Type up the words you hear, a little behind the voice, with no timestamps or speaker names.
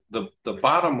the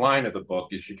bottom line of the book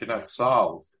is you cannot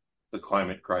solve the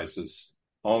climate crisis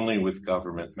only with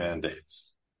government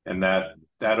mandates. And that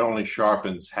only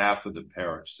sharpens half of the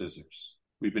pair of scissors.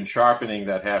 We've been sharpening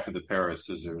that half of the pair of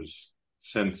scissors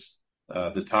since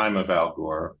the time of Al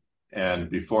Gore and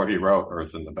before he wrote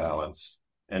Earth in the Balance.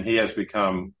 And he has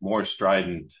become more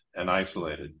strident and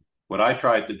isolated. What I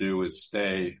tried to do is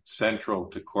stay central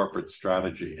to corporate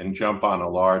strategy and jump on a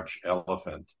large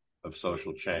elephant of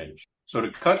social change. So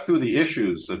to cut through the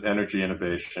issues of energy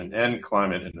innovation and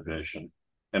climate innovation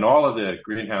and all of the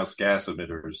greenhouse gas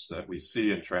emitters that we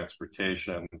see in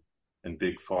transportation, in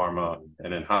big pharma,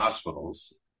 and in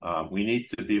hospitals, we need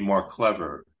to be more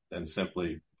clever than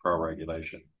simply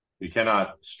pro-regulation. We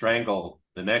cannot strangle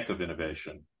the neck of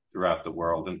innovation throughout the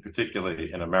world, and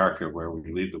particularly in America, where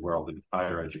we lead the world in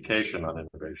higher education on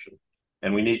innovation.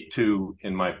 And we need to,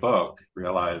 in my book,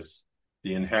 realize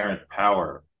the inherent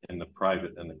power in the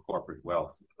private and the corporate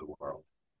wealth of the world.